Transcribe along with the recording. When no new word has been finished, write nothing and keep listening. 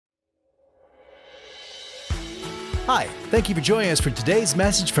Hi, thank you for joining us for today's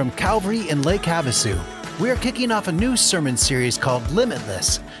message from Calvary in Lake Havasu. We are kicking off a new sermon series called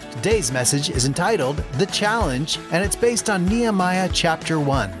Limitless. Today's message is entitled The Challenge, and it's based on Nehemiah chapter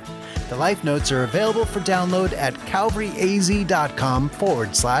 1. The life notes are available for download at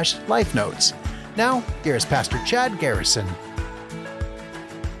calvaryaz.com/life notes. Now, here's Pastor Chad Garrison.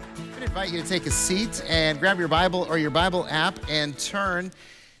 I invite you to take a seat and grab your Bible or your Bible app and turn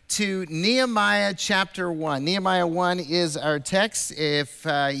to Nehemiah chapter 1. Nehemiah 1 is our text. If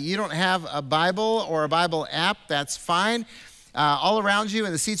you don't have a Bible or a Bible app, that's fine. All around you,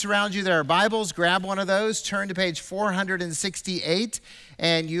 in the seats around you, there are Bibles. Grab one of those, turn to page 468,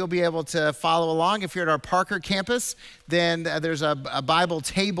 and you'll be able to follow along. If you're at our Parker campus, then there's a Bible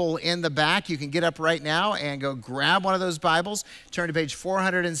table in the back. You can get up right now and go grab one of those Bibles, turn to page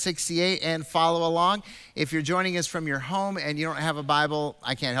 468, and follow along. If you're joining us from your home and you don't have a Bible,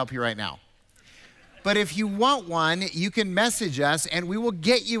 I can't help you right now. But if you want one, you can message us, and we will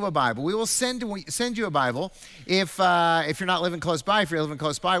get you a Bible. We will send you a Bible. If you're not living close by, if you're living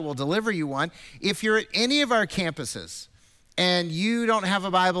close by, we'll deliver you one. If you're at any of our campuses and you don't have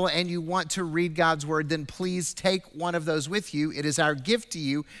a Bible and you want to read God's Word, then please take one of those with you. It is our gift to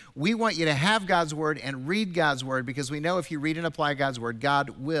you. We want you to have God's Word and read God's Word, because we know if you read and apply God's Word,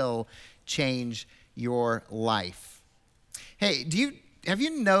 God will change your life. Hey, have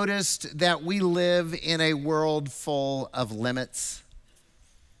you noticed that we live in a world full of limits?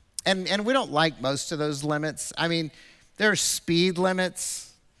 And we don't like most of those limits. I mean, there are speed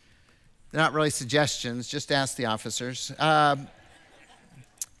limits. They're not really suggestions, just ask the officers.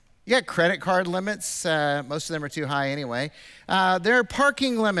 You got credit card limits. Most of them are too high anyway. There are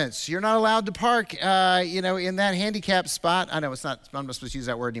parking limits. You're not allowed to park, in that handicap spot. I know I'm not supposed to use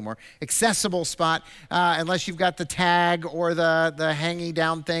that word anymore. Accessible spot, unless you've got the tag or the hanging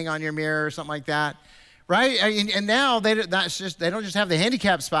down thing on your mirror or something like that, right? And now they don't just have the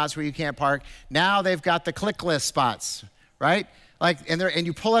handicap spots where you can't park. Now they've got the clickless spots, right? And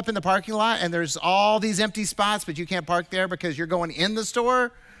you pull up in the parking lot and there's all these empty spots, but you can't park there because you're going in the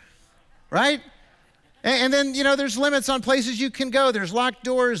store. Right? And then, there's limits on places you can go. There's locked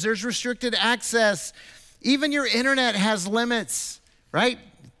doors. There's restricted access. Even your internet has limits, right?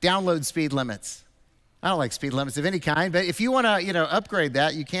 Download speed limits. I don't like speed limits of any kind, but if you want to, upgrade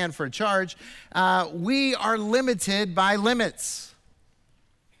that, you can for a charge. We are limited by limits.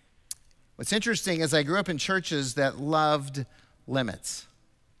 What's interesting is I grew up in churches that loved limits,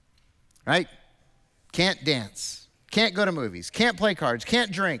 right? Can't dance, can't go to movies, can't play cards, can't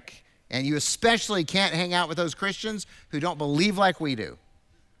drink. And you especially can't hang out with those Christians who don't believe like we do.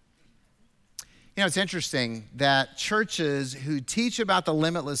 It's interesting that churches who teach about the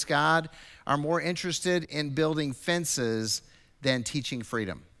limitless God are more interested in building fences than teaching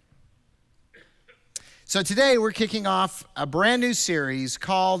freedom. So today we're kicking off a brand new series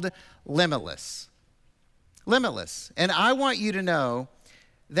called Limitless. Limitless. And I want you to know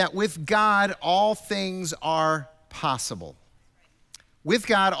that with God, all things are possible. With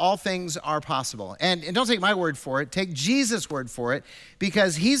God, all things are possible. And don't take my word for it, take Jesus' word for it,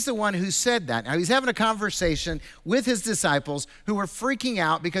 because he's the one who said that. Now, he's having a conversation with his disciples who were freaking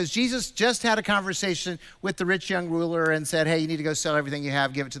out because Jesus just had a conversation with the rich young ruler and said, hey, you need to go sell everything you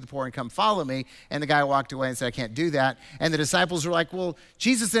have, give it to the poor, and come follow me. And the guy walked away and said, I can't do that. And the disciples were like, well,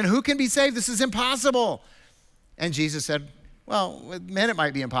 Jesus, then who can be saved? This is impossible. And Jesus said, well, with men it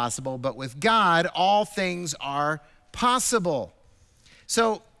might be impossible, but with God, all things are possible.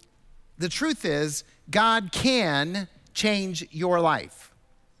 So the truth is, God can change your life.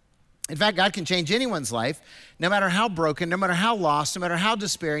 In fact, God can change anyone's life, no matter how broken, no matter how lost, no matter how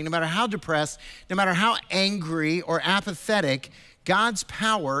despairing, no matter how depressed, no matter how angry or apathetic, God's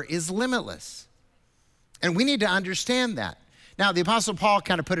power is limitless. And we need to understand that. Now, the Apostle Paul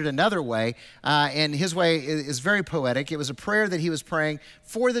kind of put it another way, and his way is very poetic. It was a prayer that he was praying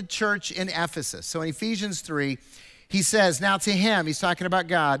for the church in Ephesus. So in Ephesians 3, he says, now to him, he's talking about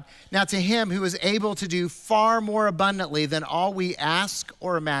God, now to him who is able to do far more abundantly than all we ask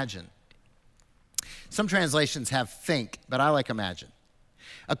or imagine. Some translations have think, but I like imagine.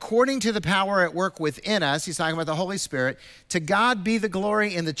 According to the power at work within us, he's talking about the Holy Spirit, to God be the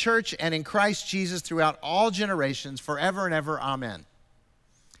glory in the church and in Christ Jesus throughout all generations, forever and ever, amen.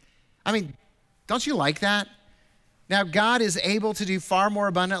 I mean, don't you like that? Now, God is able to do far more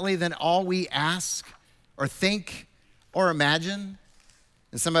abundantly than all we ask or think or imagine.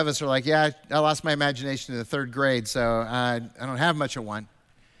 And some of us are like, yeah, I lost my imagination in the third grade, so I don't have much of one.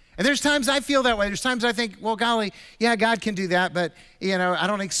 And there's times I feel that way. There's times I think, well, golly, yeah, God can do that, but, I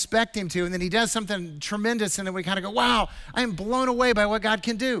don't expect him to. And then he does something tremendous, and then we kind of go, wow, I am blown away by what God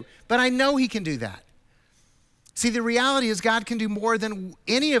can do. But I know he can do that. See, the reality is God can do more than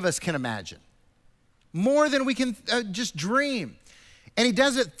any of us can imagine, more than we can just dream. And he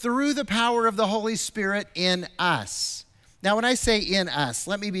does it through the power of the Holy Spirit in us. Now, when I say in us,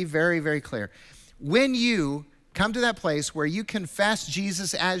 let me be very, very clear. When you come to that place where you confess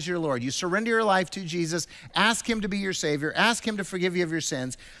Jesus as your Lord, you surrender your life to Jesus, ask him to be your Savior, ask him to forgive you of your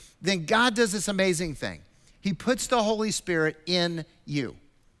sins, then God does this amazing thing. He puts the Holy Spirit in you.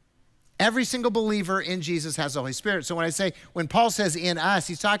 Every single believer in Jesus has the Holy Spirit. So when Paul says in us,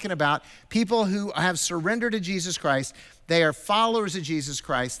 he's talking about people who have surrendered to Jesus Christ. They are followers of Jesus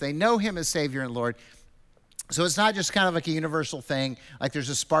Christ. They know him as Savior and Lord. So it's not just kind of like a universal thing, like there's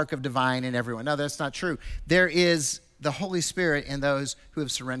a spark of divine in everyone. No, that's not true. There is the Holy Spirit in those who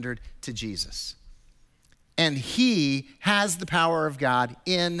have surrendered to Jesus. And he has the power of God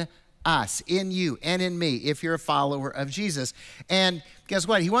in us, in you, and in me, if you're a follower of Jesus. And guess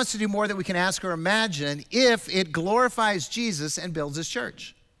what? He wants to do more than we can ask or imagine if it glorifies Jesus and builds his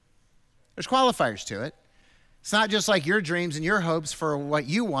church. There's qualifiers to it. It's not just like your dreams and your hopes for what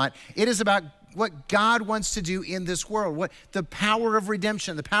you want. It is about what God wants to do in this world, what the power of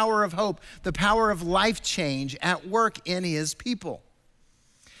redemption, the power of hope, the power of life change at work in his people.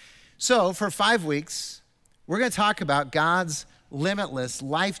 So for 5 weeks, we're going to talk about God's limitless,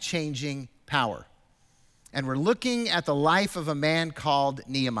 life-changing power. And we're looking at the life of a man called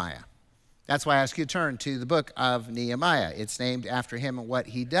Nehemiah. That's why I ask you to turn to the book of Nehemiah. It's named after him and what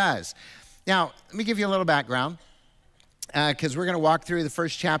he does. Now, let me give you a little background, because we're going to walk through the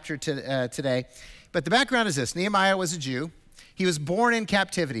first chapter today. But the background is this. Nehemiah was a Jew. He was born in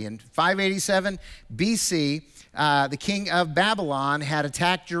captivity in 587 BC. The king of Babylon had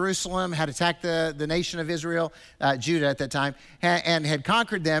attacked Jerusalem, had attacked the nation of Israel, Judah at that time, and had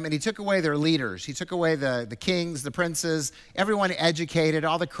conquered them, and he took away their leaders. He took away the kings, the princes, everyone educated,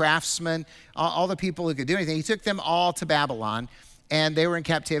 all the craftsmen, all the people who could do anything. He took them all to Babylon, and they were in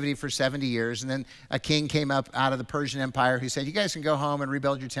captivity for 70 years. And then a king came up out of the Persian Empire who said, you guys can go home and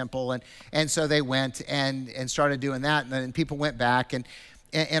rebuild your temple. And so they went and started doing that, and then people went back and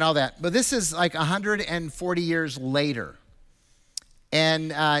all that. But this is like 140 years later. And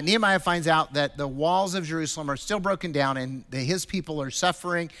Nehemiah finds out that the walls of Jerusalem are still broken down and his people are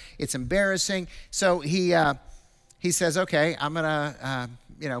suffering. It's embarrassing. So he says, okay, I'm going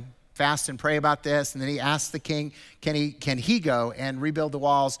to, fast and pray about this. And then he asks the king, can he go and rebuild the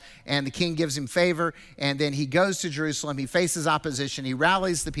walls? And the king gives him favor. And then he goes to Jerusalem. He faces opposition. He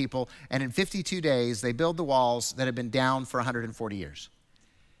rallies the people. And in 52 days, they build the walls that have been down for 140 years.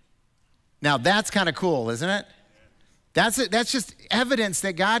 Now, that's kind of cool, isn't it? That's just evidence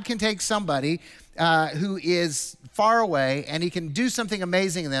that God can take somebody who is far away and he can do something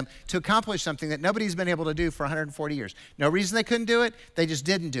amazing in them to accomplish something that nobody's been able to do for 140 years. No reason they couldn't do it. They just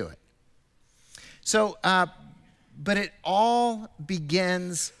didn't do it. So, but it all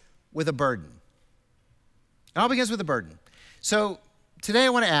begins with a burden. It all begins with a burden. So today I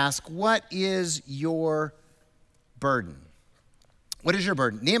want to ask, what is your burden? What is your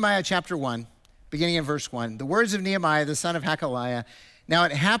burden? Nehemiah chapter 1, beginning in verse 1. The words of Nehemiah, the son of Hakaliah. Now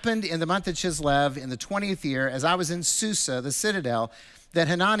it happened in the month of Chislev in the 20th year, as I was in Susa, the citadel, that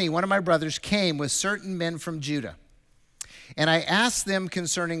Hanani, one of my brothers, came with certain men from Judah. And I asked them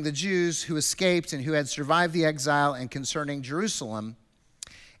concerning the Jews who escaped and who had survived the exile and concerning Jerusalem.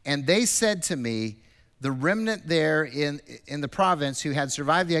 And they said to me, the remnant there in the province who had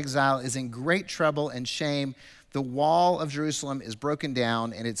survived the exile is in great trouble and shame. The wall of Jerusalem is broken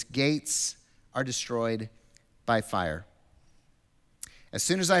down and its gates are destroyed by fire. As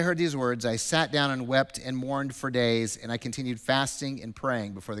soon as I heard these words, I sat down and wept and mourned for days, and I continued fasting and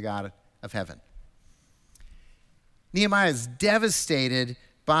praying before the God of heaven. Nehemiah is devastated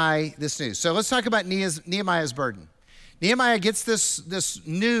by this news. So let's talk about Nehemiah's burden. Nehemiah gets this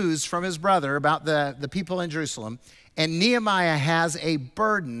news from his brother about the people in Jerusalem, and Nehemiah has a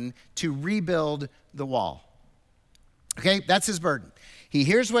burden to rebuild the wall. Okay, that's his burden. He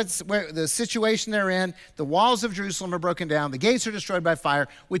hears the situation they're in. The walls of Jerusalem are broken down. The gates are destroyed by fire,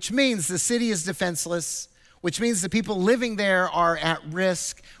 which means the city is defenseless, which means the people living there are at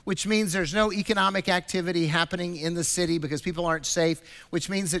risk, which means there's no economic activity happening in the city because people aren't safe, which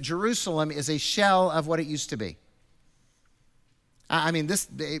means that Jerusalem is a shell of what it used to be. I mean,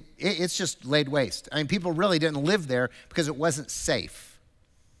 it's just laid waste. I mean, people really didn't live there because it wasn't safe.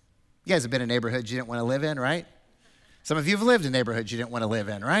 You guys have been in neighborhoods you didn't want to live in, right? Some of you have lived in neighborhoods you didn't want to live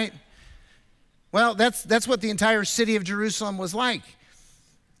in, right? Well, that's what the entire city of Jerusalem was like.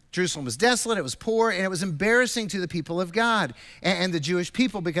 Jerusalem was desolate, it was poor, and it was embarrassing to the people of God. And the Jewish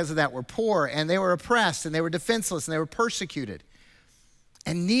people, because of that, were poor, and they were oppressed, and they were defenseless, and they were persecuted.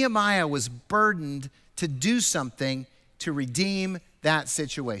 And Nehemiah was burdened to do something to redeem that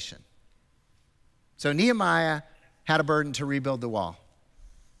situation. So Nehemiah had a burden to rebuild the wall.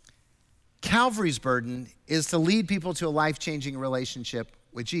 Calvary's burden is to lead people to a life-changing relationship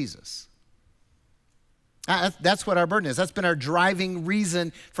with Jesus. That's what our burden is. That's been our driving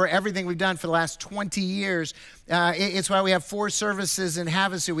reason for everything we've done for the last 20 years. It's why we have 4 services in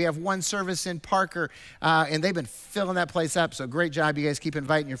Havasu. We have 1 service in Parker, and they've been filling that place up. So great job. You guys keep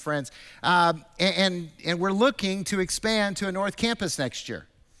inviting your friends. And we're looking to expand to a North Campus next year,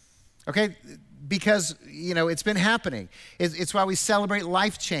 okay? Because, it's been happening. It's why we celebrate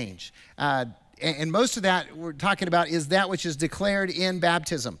life change. And most of that we're talking about is that which is declared in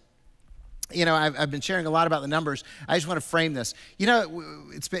baptism. I've been sharing a lot about the numbers. I just want to frame this. We're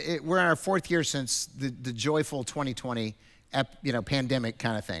in our 4th year since the joyful 2020, pandemic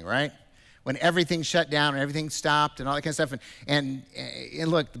kind of thing, right? When everything shut down and everything stopped and all that kind of stuff. And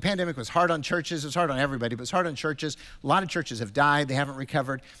look, the pandemic was hard on churches. It was hard on everybody, but it's hard on churches. A lot of churches have died. They haven't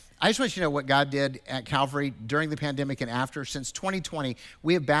recovered. I just want you to know what God did at Calvary during the pandemic and after. Since 2020,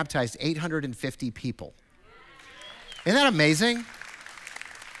 we have baptized 850 people. Isn't that amazing?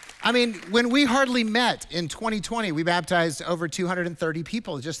 I mean, when we hardly met in 2020, we baptized over 230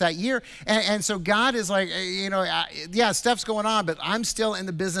 people just that year. And so God is like, yeah, stuff's going on, but I'm still in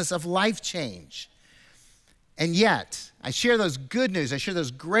the business of life change. And yet, I share those good news, I share those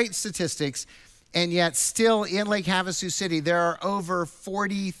great statistics, and yet still in Lake Havasu City, there are over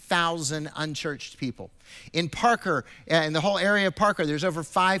 40,000 unchurched people. In Parker, in the whole area of Parker, there's over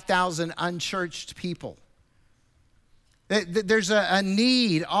 5,000 unchurched people. There's a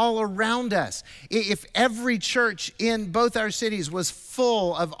need all around us. If every church in both our cities was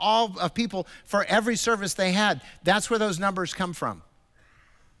full of people for every service they had, that's where those numbers come from.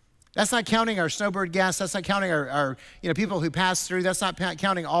 That's not counting our snowbird guests. That's not counting our people who pass through. That's not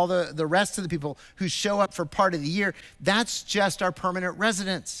counting all the rest of the people who show up for part of the year. That's just our permanent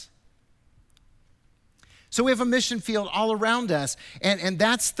residents. So we have a mission field all around us, and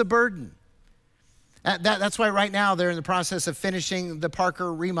that's the burden. That's why right now they're in the process of finishing the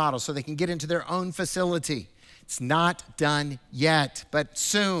Parker remodel so they can get into their own facility. It's not done yet, but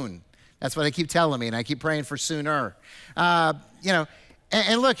soon. That's what they keep telling me, and I keep praying for sooner.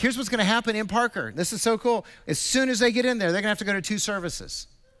 And look, here's what's going to happen in Parker. This is so cool. As soon as they get in there, they're going to have to go to 2 services.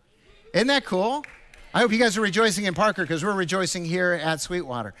 Isn't that cool? I hope you guys are rejoicing in Parker because we're rejoicing here at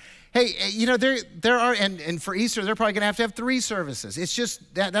Sweetwater. Hey, there are, and for Easter, they're probably going to have 3 services. It's just,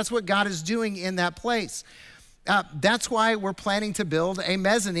 that's what God is doing in that place. That's why we're planning to build a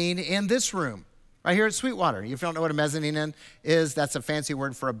mezzanine in this room, right here at Sweetwater. If you don't know what a mezzanine is, that's a fancy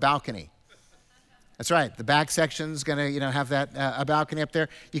word for a balcony. That's right. The back section's going to, have that, a balcony up there.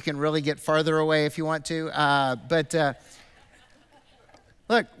 You can really get farther away if you want to.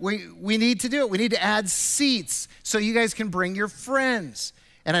 Look, we need to do it. We need to add seats so you guys can bring your friends.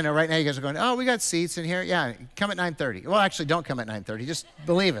 And I know right now you guys are going, oh, we got seats in here. Yeah, come at 9:30. Well, actually, don't come at 9:30. Just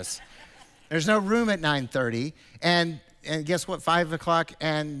believe us. There's no room at 9:30. And guess what? 5 o'clock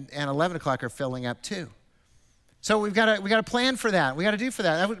and 11 o'clock are filling up too. So we got to plan for that. We got to do for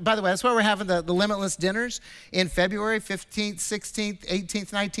that. By the way, that's why we're having the Limitless dinners in February 15th, 16th,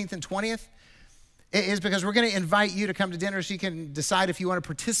 18th, 19th, and 20th. It is because we're going to invite you to come to dinner so you can decide if you want to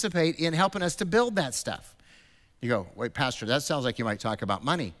participate in helping us to build that stuff. You go, wait, Pastor, that sounds like you might talk about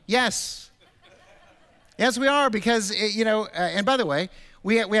money. Yes. Yes, we are, because, and by the way,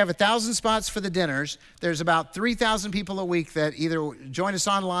 we have 1,000 spots for the dinners. There's about 3,000 people a week that either join us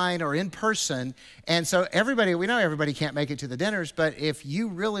online or in person. And so we know everybody can't make it to the dinners, but if you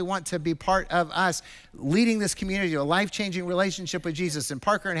really want to be part of us leading this community to a life-changing relationship with Jesus in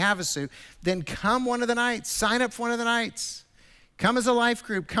Parker and Havasu, then come one of the nights, sign up for one of the nights. Come as a life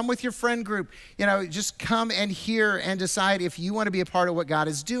group, come with your friend group. Just come and hear and decide if you want to be a part of what God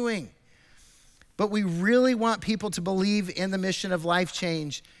is doing. But we really want people to believe in the mission of life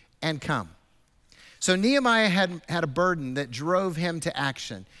change and come. So Nehemiah had a burden that drove him to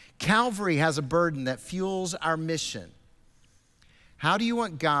action. Calvary has a burden that fuels our mission. How do you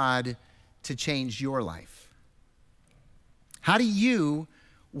want God to change your life? How do you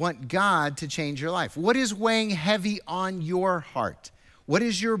want God to change your life? What is weighing heavy on your heart? What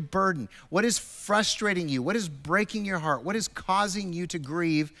is your burden? What is frustrating you? What is breaking your heart? What is causing you to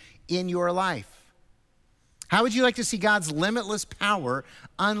grieve in your life? How would you like to see God's limitless power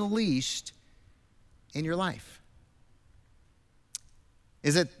unleashed in your life?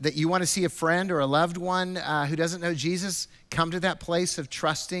 Is it that you want to see a friend or a loved one who doesn't know Jesus come to that place of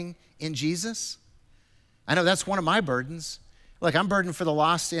trusting in Jesus? I know that's one of my burdens. Look, I'm burdened for the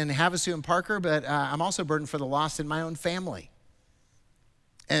lost in Havasu and Parker, but I'm also burdened for the lost in my own family.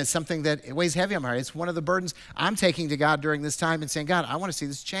 And it's something that it weighs heavy on my heart. It's one of the burdens I'm taking to God during this time and saying, God, I want to see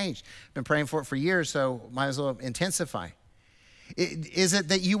this change. I've been praying for it for years, so might as well intensify. Is it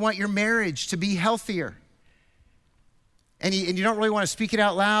that you want your marriage to be healthier? And you don't really want to speak it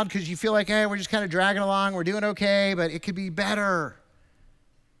out loud because you feel like, hey, we're just kind of dragging along, we're doing okay, but it could be better.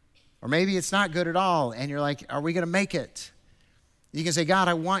 Or maybe it's not good at all, and you're like, are we going to make it? You can say, God,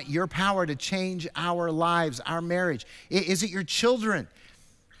 I want your power to change our lives, our marriage. Is it your children,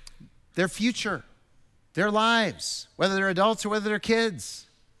 their future, their lives, whether they're adults or whether they're kids?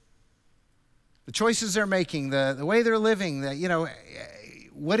 The choices they're making, the way they're living,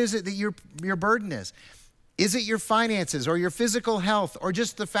 what is it that your burden is? Is it your finances or your physical health or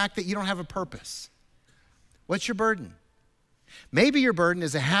just the fact that you don't have a purpose? What's your burden? Maybe your burden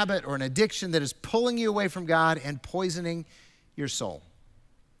is a habit or an addiction that is pulling you away from God and poisoning your soul.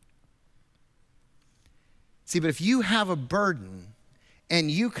 See, but if you have a burden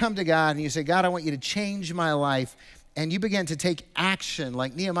and you come to God and you say, God, I want you to change my life, and you begin to take action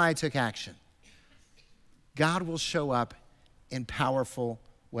like Nehemiah took action, God will show up in powerful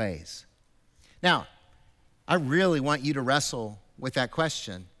ways. Now, I really want you to wrestle with that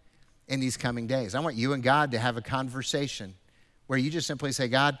question in these coming days. I want you and God to have a conversation where you just simply say,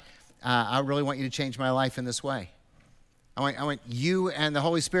 God, I really want you to change my life in this way. I want you and the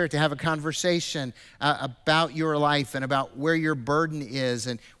Holy Spirit to have a conversation about your life and about where your burden is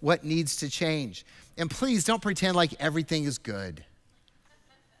and what needs to change. And please don't pretend like everything is good.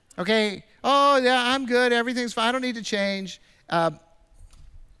 Okay? Oh, yeah, I'm good. Everything's fine. I don't need to change.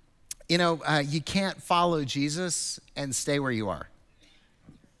 You can't follow Jesus and stay where you are.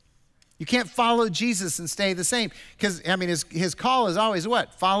 You can't follow Jesus and stay the same. Because, his call is always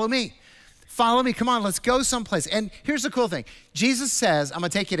what? Follow me. Follow me. Come on, let's go someplace. And here's the cool thing. Jesus says, I'm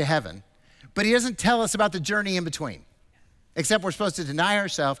going to take you to heaven. But he doesn't tell us about the journey in between. Except we're supposed to deny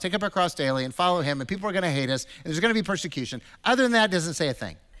ourselves, take up our cross daily, and follow him. And people are going to hate us. And there's going to be persecution. Other than that, it doesn't say a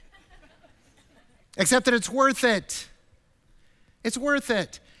thing. Except that it's worth it. It's worth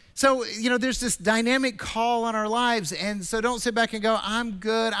it. So, there's this dynamic call on our lives. And so don't sit back and go, I'm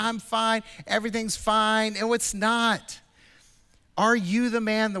good, I'm fine, everything's fine. No, it's not. Are you the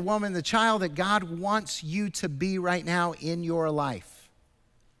man, the woman, the child that God wants you to be right now in your life?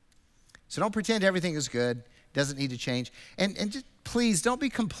 So don't pretend everything is good, doesn't need to change. And just please don't be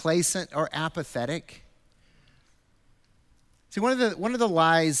complacent or apathetic. See, one of the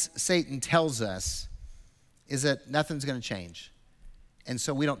lies Satan tells us is that nothing's going to change. And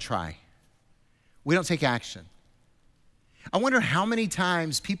so we don't try. We don't take action. I wonder how many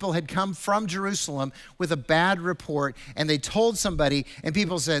times people had come from Jerusalem with a bad report and they told somebody and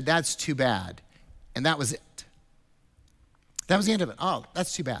people said, that's too bad. And that was it. That was the end of it. Oh,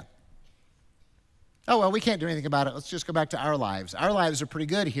 that's too bad. Oh, well, we can't do anything about it. Let's just go back to our lives. Our lives are pretty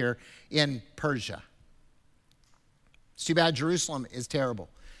good here in Persia. It's too bad Jerusalem is terrible.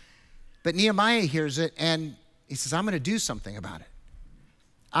 But Nehemiah hears it and he says, I'm going to do something about it.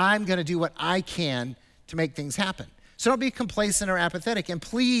 I'm going to do what I can to make things happen. So don't be complacent or apathetic. And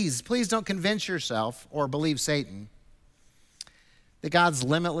please, please don't convince yourself or believe Satan that God's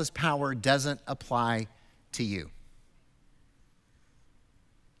limitless power doesn't apply to you.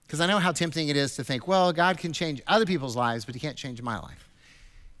 Because I know how tempting it is to think, well, God can change other people's lives, but he can't change my life.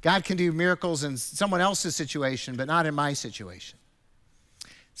 God can do miracles in someone else's situation, but not in my situation.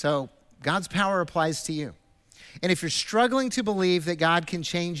 So God's power applies to you. And if you're struggling to believe that God can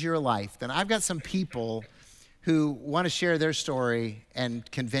change your life, then I've got some people who want to share their story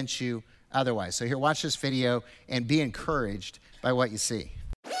and convince you otherwise. So here, watch this video and be encouraged by what you see.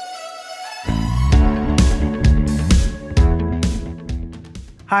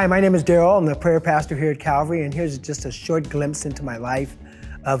 Hi, my name is Daryl. I'm the prayer pastor here at Calvary, and here's just a short glimpse into my life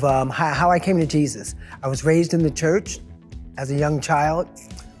of how I came to Jesus. I was raised in the church as a young child.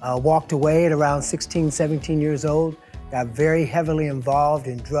 Walked away at around 16, 17 years old, got very heavily involved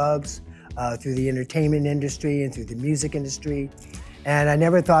in drugs through the entertainment industry and through the music industry. And I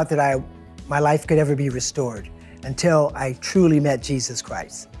never thought that my life could ever be restored until I truly met Jesus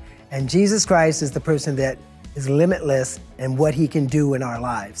Christ. And Jesus Christ is the person that is limitless in what he can do in our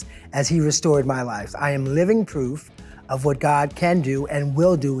lives as he restored my life. I am living proof of what God can do and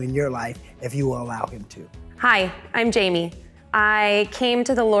will do in your life if you will allow him to. Hi, I'm Jamie. I came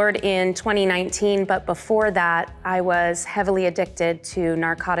to the Lord in 2019, but before that, I was heavily addicted to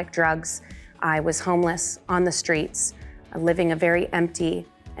narcotic drugs. I was homeless on the streets, living a very empty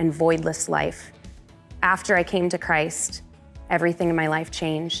and voidless life. After I came to Christ, everything in my life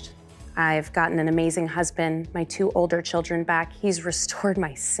changed. I've gotten an amazing husband, my 2 older children back. He's restored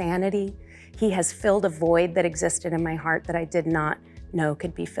my sanity. He has filled a void that existed in my heart that I did not know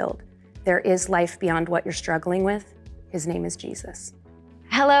could be filled. There is life beyond what you're struggling with. His name is Jesus.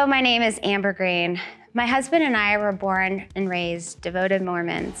 Hello, my name is Amber Green. My husband and I were born and raised devoted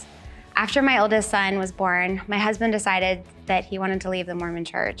Mormons. After my oldest son was born, my husband decided that he wanted to leave the Mormon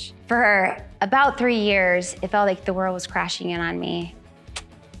church. For about 3 years, it felt like the world was crashing in on me.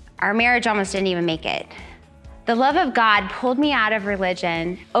 Our marriage almost didn't even make it. The love of God pulled me out of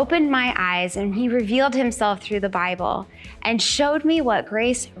religion, opened my eyes, and he revealed himself through the Bible and showed me what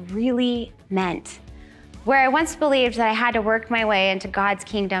grace really meant. Where I once believed that I had to work my way into God's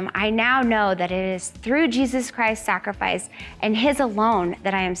kingdom, I now know that it is through Jesus Christ's sacrifice and his alone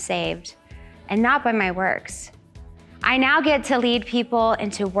that I am saved, and not by my works. I now get to lead people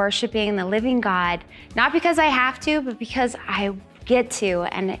into worshiping the living God, not because I have to, but because I get to,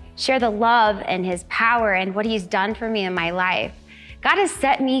 and share the love and his power and what he's done for me in my life. God has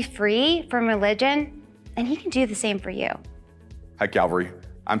set me free from religion, and he can do the same for you. Hi, Calvary.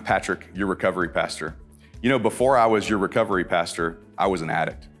 I'm Patrick, your recovery pastor. You know, before I was your recovery pastor, I was an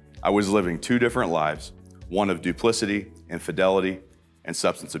addict. I was living 2 different lives, one of duplicity, infidelity, and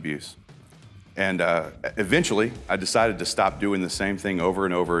substance abuse. And eventually, I decided to stop doing the same thing over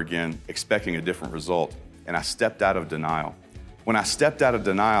and over again, expecting a different result, and I stepped out of denial. When I stepped out of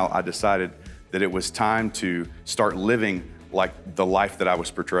denial, I decided that it was time to start living like the life that I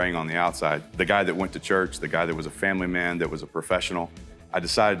was portraying on the outside. The guy that went to church, the guy that was a family man, that was a professional. I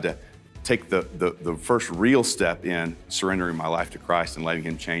decided to take the first real step in surrendering my life to Christ and letting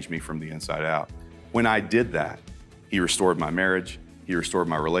him change me from the inside out. When I did that, he restored my marriage, he restored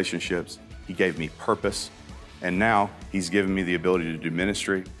my relationships, he gave me purpose, and now he's given me the ability to do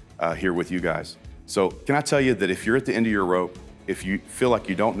ministry here with you guys. So can I tell you that if you're at the end of your rope, if you feel like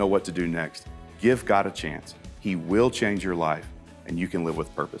you don't know what to do next, give God a chance. He will change your life, and you can live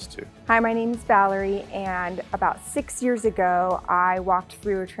with purpose too. Hi, my name is Valerie, and about 6 years ago, I walked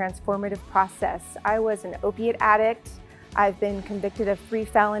through a transformative process. I was an opiate addict. I've been convicted of 3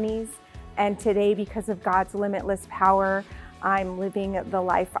 felonies, and today, because of God's limitless power, I'm living the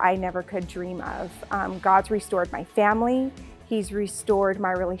life I never could dream of. God's restored my family. He's restored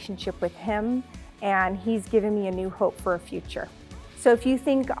my relationship with him, and he's given me a new hope for a future. So if you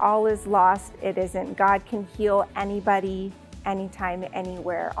think all is lost, it isn't. God can heal anybody, anytime,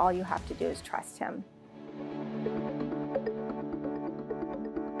 anywhere. All you have to do is trust him.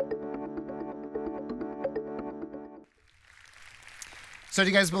 So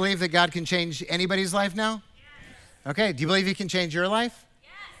do you guys believe that God can change anybody's life now? Yes. Okay, do you believe he can change your life?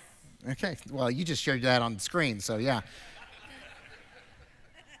 Yes. Okay, well, you just shared that on the screen, so yeah.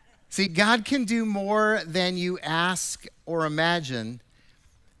 See, God can do more than you ask or imagine,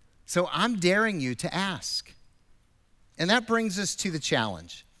 so I'm daring you to ask. And that brings us to the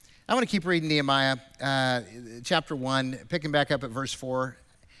challenge. I want to keep reading Nehemiah chapter 1, picking back up at verse 4.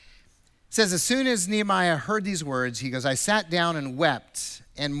 It says, as soon as Nehemiah heard these words, he goes, I sat down and wept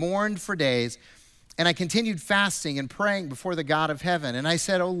and mourned for days, and I continued fasting and praying before the God of heaven. And I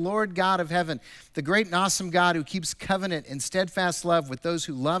said, O Lord God of heaven, the great and awesome God who keeps covenant and steadfast love with those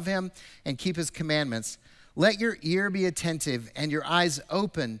who love him and keep his commandments, let your ear be attentive and your eyes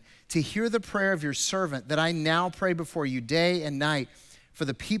open to hear the prayer of your servant that I now pray before you day and night for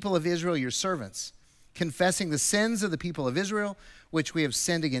the people of Israel, your servants, confessing the sins of the people of Israel, which we have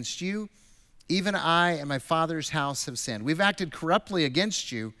sinned against you. Even I and my father's house have sinned. We've acted corruptly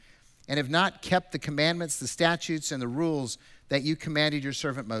against you and have not kept the commandments, the statutes, and the rules that you commanded your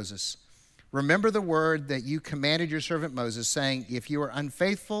servant Moses. Remember the word that you commanded your servant Moses, saying, if you are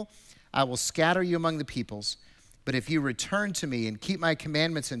unfaithful, I will scatter you among the peoples. But if you return to me and keep my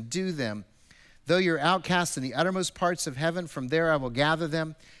commandments and do them, though you're outcast in the uttermost parts of heaven, from there I will gather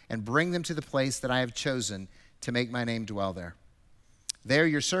them and bring them to the place that I have chosen to make my name dwell there. They are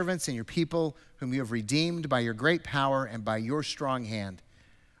your servants and your people, whom you have redeemed by your great power and by your strong hand.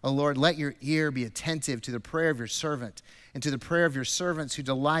 O Lord, let your ear be attentive to the prayer of your servant and to the prayer of your servants who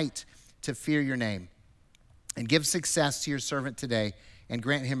delight to fear your name. And give success to your servant today and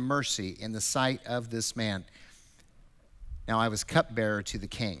grant him mercy in the sight of this man. Now I was cupbearer to the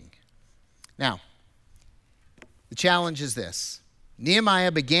king. Now, the challenge is this.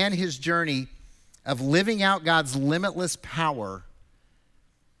 Nehemiah began his journey of living out God's limitless power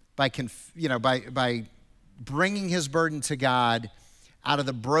by bringing his burden to God out of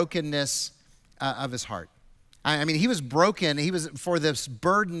the brokenness of his heart. I mean, he was broken. He was for this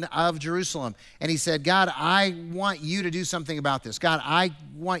burden of Jerusalem. And he said, God, I want you to do something about this. God, I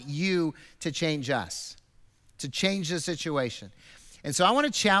want you to change us, to change the situation. And so I want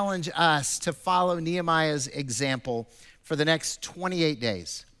to challenge us to follow Nehemiah's example for the next 28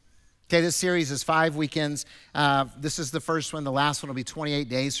 days. Okay, this series is 5 weekends. This is the first one. The last one will be 28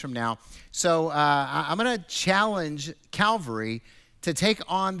 days from now. So I'm going to challenge Calvary to take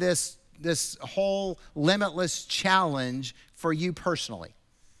on this whole Limitless challenge for you personally.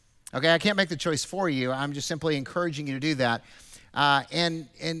 Okay, I can't make the choice for you. I'm just simply encouraging you to do that. And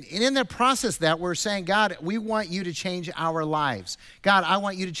in the process that we're saying, God, we want you to change our lives. God, I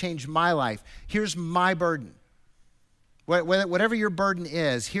want you to change my life. Here's my burden. Whatever your burden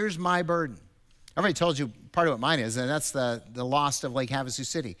is, here's my burden. I already told you part of what mine is, and that's the lost of Lake Havasu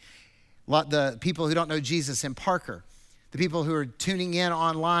City. The people who don't know Jesus in Parker, the people who are tuning in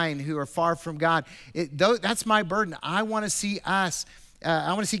online who are far from God. That's my burden. I want to see us,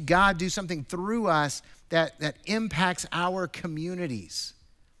 I want to see God do something through us that impacts our communities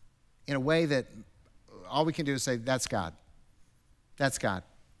in a way that all we can do is say, that's God. That's God.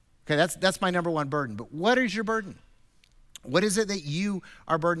 Okay, that's my number one burden. But what is your burden? What is it that you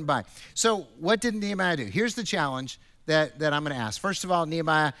are burdened by? So what did Nehemiah do? Here's the challenge that I'm going to ask. First of all,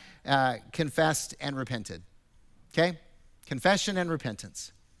 Nehemiah confessed and repented. Okay? Confession and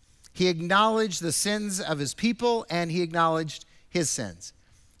repentance. He acknowledged the sins of his people and he acknowledged his sins.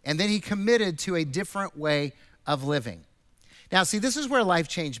 And then he committed to a different way of living. Now, see, this is where life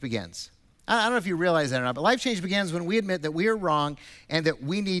change begins. I don't know if you realize that or not, but life change begins when we admit that we are wrong and that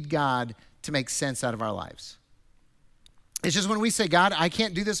we need God to make sense out of our lives. It's just when we say, God, I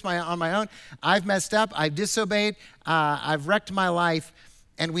can't do this on my own. I've messed up. I've disobeyed. I've wrecked my life.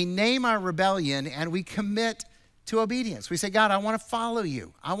 And we name our rebellion and we commit to obedience. We say, God, I want to follow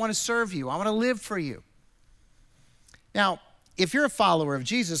you. I want to serve you. I want to live for you. Now, if you're a follower of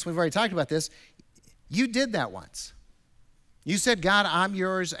Jesus, we've already talked about this, you did that once. You said, God, I'm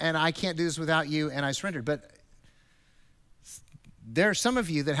yours and I can't do this without you, and I surrendered. But there are some of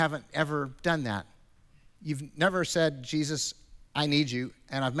you that haven't ever done that. You've never said, Jesus, I need you,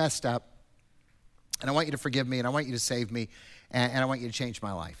 and I've messed up, and I want you to forgive me, and I want you to save me, and I want you to change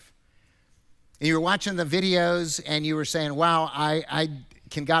my life. And you were watching the videos, and you were saying, wow,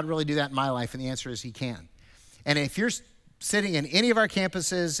 can God really do that in my life? And the answer is he can. And if you're sitting in any of our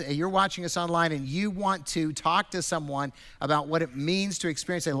campuses, you're watching us online, and you want to talk to someone about what it means to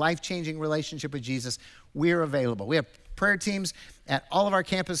experience a life-changing relationship with Jesus, we're available. We have prayer teams at all of our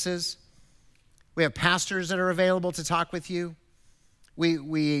campuses. We have pastors that are available to talk with you.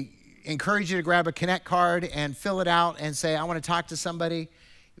 We encourage you to grab a Connect card and fill it out and say, I want to talk to somebody.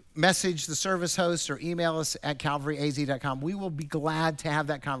 Message the service host or email us at calvaryaz.com. We will be glad to have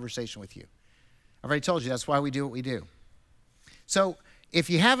that conversation with you. I've already told you that's why we do what we do. So if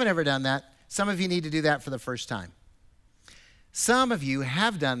you haven't ever done that, some of you need to do that for the first time. Some of you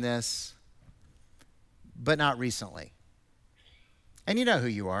have done this, but not recently. And you know who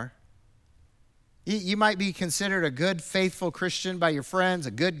you are. You might be considered a good, faithful Christian by your friends,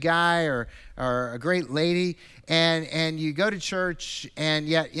 a good guy or a great lady, and you go to church, and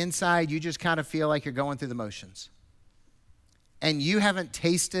yet inside you just kind of feel like you're going through the motions. And you haven't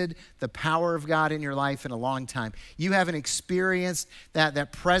tasted the power of God in your life in a long time. You haven't experienced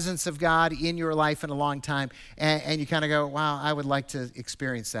that presence of God in your life in a long time. And you kind of go, wow, I would like to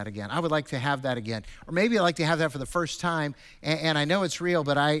experience that again. I would like to have that again. Or maybe I'd like to have that for the first time, and I know it's real,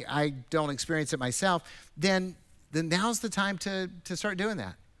 but I don't experience it myself. Then now's the time to start doing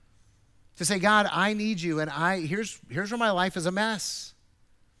that. To say, God, I need you, and here's where my life is a mess.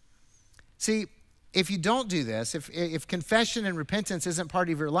 See, if you don't do this, if confession and repentance isn't part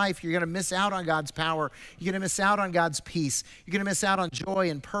of your life, you're going to miss out on God's power. You're going to miss out on God's peace. You're going to miss out on joy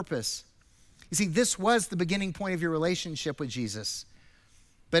and purpose. You see, this was the beginning point of your relationship with Jesus,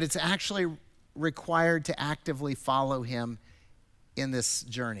 but it's actually required to actively follow him in this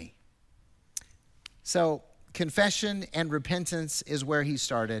journey. So confession and repentance is where he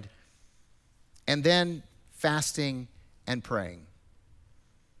started, and then fasting and praying.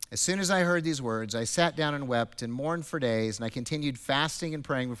 As soon as I heard these words, I sat down and wept and mourned for days, and I continued fasting and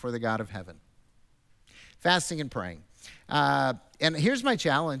praying before the God of heaven. Fasting and praying. And here's my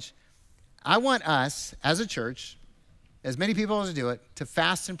challenge. I want us, as a church, as many people as do it, to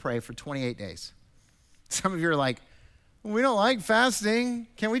fast and pray for 28 days. Some of you are like, well, we don't like fasting.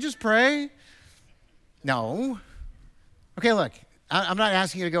 Can we just pray? No. Okay, look, I'm not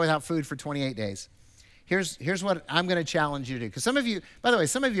asking you to go without food for 28 days. Here's what I'm going to challenge you to do. Because some of you, by the way,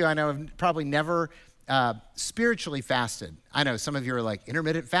 some of you I know have probably never spiritually fasted. I know some of you are like,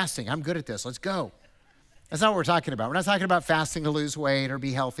 intermittent fasting, I'm good at this, let's go. That's not what we're talking about. We're not talking about fasting to lose weight or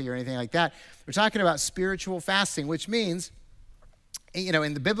be healthy or anything like that. We're talking about spiritual fasting, which means, you know,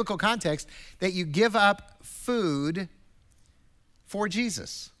 in the biblical context, that you give up food for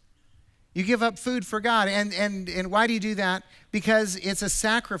Jesus. You give up food for God. And why do you do that? Because it's a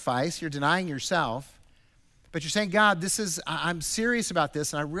sacrifice. You're denying yourself. But you're saying, God, I'm serious about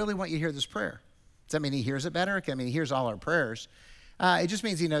this, and I really want you to hear this prayer. Does that mean he hears it better? I mean, he hears all our prayers. It just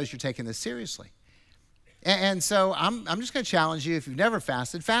means he knows you're taking this seriously. And so I'm just going to challenge you, if you've never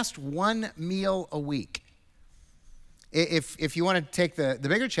fasted, fast 1 meal a week. If you want to take the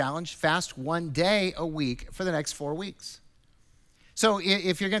bigger challenge, fast 1 day a week for the next 4 weeks. So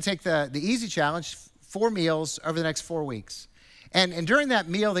if you're going to take the easy challenge, 4 meals over the next 4 weeks. And during that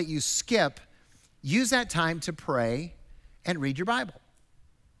meal that you skip, use that time to pray and read your Bible.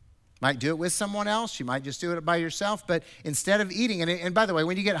 Might do it with someone else. You might just do it by yourself. But instead of eating, and by the way,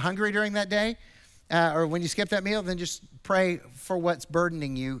 when you get hungry during that day, or when you skip that meal, then just pray for what's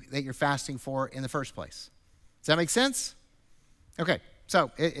burdening you that you're fasting for in the first place. Does that make sense? Okay,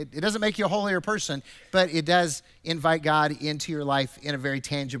 so it doesn't make you a holier person, but it does invite God into your life in a very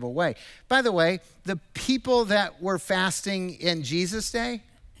tangible way. By the way, the people that were fasting in Jesus' day,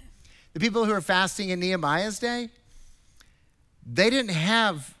 the people who were fasting in Nehemiah's day, they didn't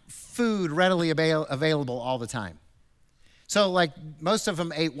have food readily available all the time. So like most of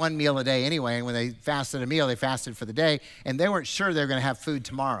them ate 1 meal a day anyway, and when they fasted a meal, they fasted for the day, and they weren't sure they were going to have food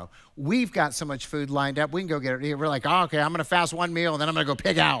tomorrow. We've got so much food lined up, we can go get it. We're like, oh, okay, I'm going to fast 1 meal, and then I'm going to go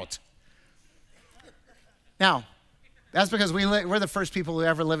pig out. Now, that's because we're the first people who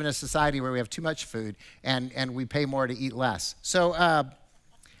ever live in a society where we have too much food, and we pay more to eat less. So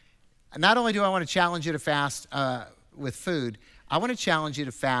not only do I want to challenge you to fast with food, I want to challenge you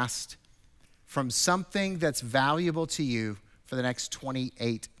to fast from something that's valuable to you for the next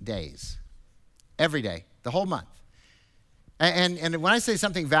 28 days. Every day, the whole month. And when I say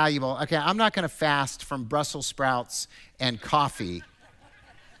something valuable, okay, I'm not going to fast from Brussels sprouts and coffee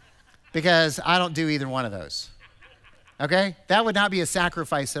because I don't do either one of those. Okay? That would not be a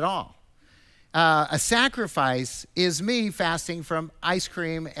sacrifice at all. A sacrifice is me fasting from ice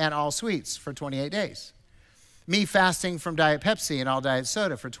cream and all sweets for 28 days. Me fasting from Diet Pepsi and all diet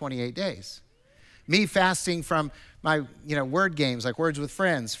soda for 28 days. Me fasting from my word games like Words with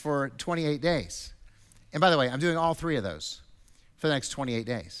Friends for 28 days. And by the way, I'm doing all 3 of those for the next 28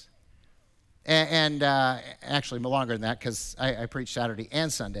 days. And actually longer than that because I preach Saturday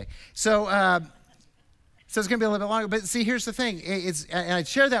and Sunday. So it's going to be a little bit longer. But see, here's the thing. And I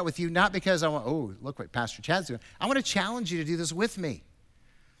share that with you not because I want, oh, look what Pastor Chad's doing. I want to challenge you to do this with me.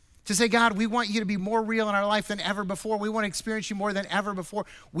 To say, God, we want you to be more real in our life than ever before. We want to experience you more than ever before.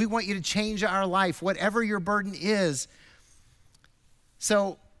 We want you to change our life, whatever your burden is.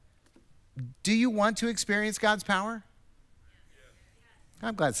 So, do you want to experience God's power?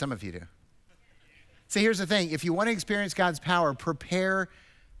 I'm glad some of you do. See, here's the thing. If you want to experience God's power, prepare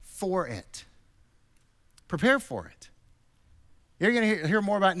for it. Prepare for it. You're going to hear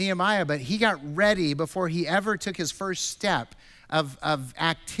more about Nehemiah, but he got ready before he ever took his first step of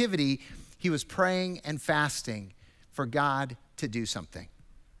activity. He was praying and fasting for God to do something.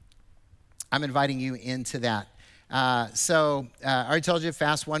 I'm inviting you into that. I already told you,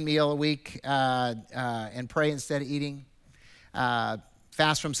 fast 1 meal a week and pray instead of eating.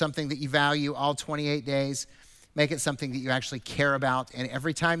 Fast from something that you value all 28 days. Make it something that you actually care about. And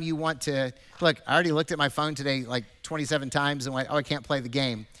every time you want to, look, I already looked at my phone today like 27 times and went, oh, I can't play the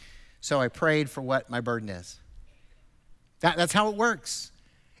game. So I prayed for what my burden is. That's how it works.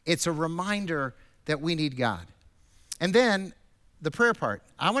 It's a reminder that we need God. And then the prayer part.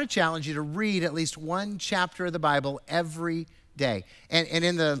 I want to challenge you to read at least 1 chapter of the Bible every day. And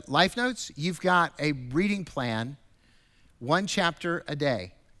in the life notes, you've got a reading plan, 1 chapter a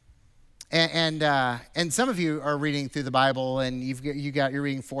day. And some of you are reading through the Bible and you're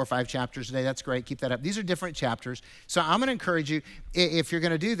reading 4 or 5 chapters a day. That's great. Keep that up. These are different chapters. So I'm going to encourage you, if you're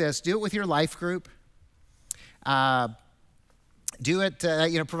going to do this, do it with your life group. Do it,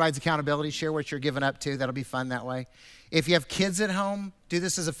 provides accountability. Share what you're giving up to. That'll be fun that way. If you have kids at home, do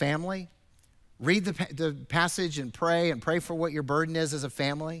this as a family. Read the passage and pray for what your burden is as a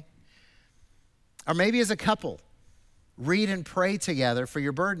family. Or maybe as a couple, read and pray together for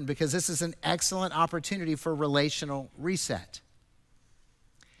your burden because this is an excellent opportunity for relational reset.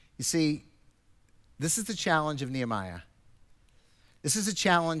 You see, this is the challenge of Nehemiah. This is the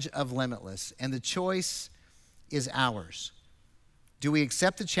challenge of Limitless, and the choice is ours. Do we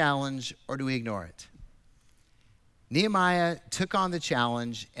accept the challenge or do we ignore it? Nehemiah took on the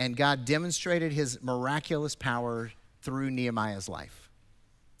challenge and God demonstrated his miraculous power through Nehemiah's life.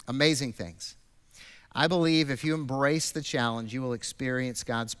 Amazing things. I believe if you embrace the challenge, you will experience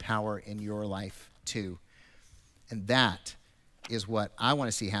God's power in your life too. And that is what I want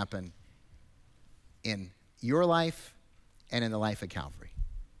to see happen in your life and in the life of Calvary.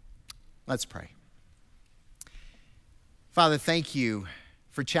 Let's pray. Father, thank you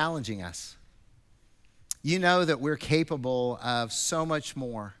for challenging us. You know that we're capable of so much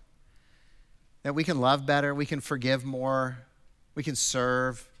more, that we can love better, we can forgive more, we can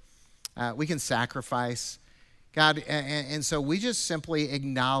serve, we can sacrifice. God, and so we just simply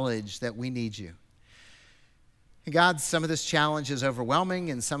acknowledge that we need you. And God, some of this challenge is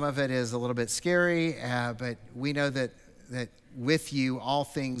overwhelming and some of it is a little bit scary, but we know that with you, all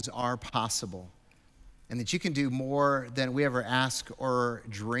things are possible, and that you can do more than we ever ask or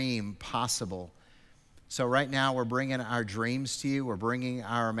dream possible. So right now, we're bringing our dreams to you. We're bringing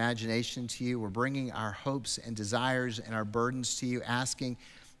our imagination to you. We're bringing our hopes and desires and our burdens to you, asking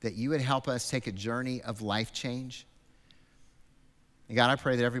that you would help us take a journey of life change. And God, I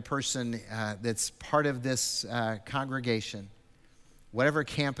pray that every person that's part of this congregation, whatever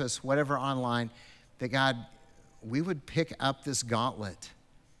campus, whatever online, that God, we would pick up this gauntlet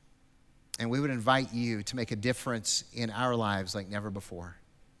and we would invite you to make a difference in our lives like never before,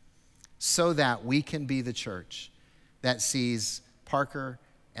 so that we can be the church that sees Parker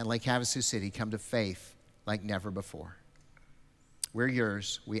and Lake Havasu City come to faith like never before. We're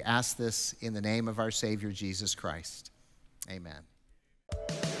yours. We ask this in the name of our Savior, Jesus Christ. Amen.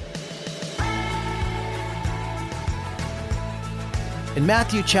 In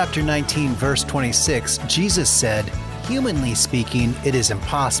Matthew chapter 19, verse 26, Jesus said, "Humanly speaking, it is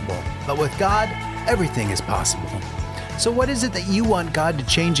impossible, but with God, everything is possible." So what is it that you want God to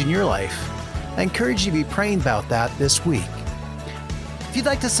change in your life? I encourage you to be praying about that this week. If you'd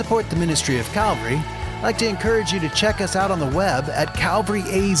like to support the ministry of Calvary, I'd like to encourage you to check us out on the web at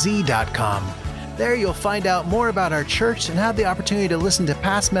calvaryaz.com. There you'll find out more about our church and have the opportunity to listen to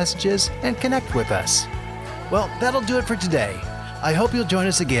past messages and connect with us. Well, that'll do it for today. I hope you'll join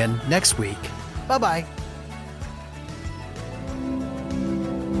us again next week. Bye-bye.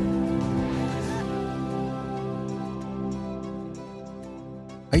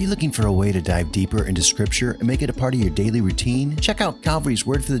 Are you looking for a way to dive deeper into Scripture and make it a part of your daily routine? Check out Calvary's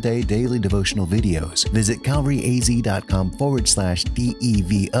Word for the Day daily devotional videos. Visit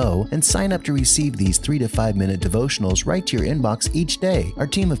calvaryaz.com/DEVO and sign up to receive these 3 to 5 minute devotionals right to your inbox each day. Our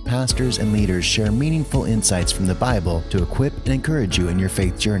team of pastors and leaders share meaningful insights from the Bible to equip and encourage you in your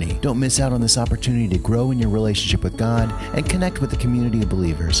faith journey. Don't miss out on this opportunity to grow in your relationship with God and connect with the community of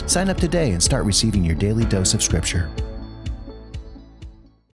believers. Sign up today and start receiving your daily dose of Scripture.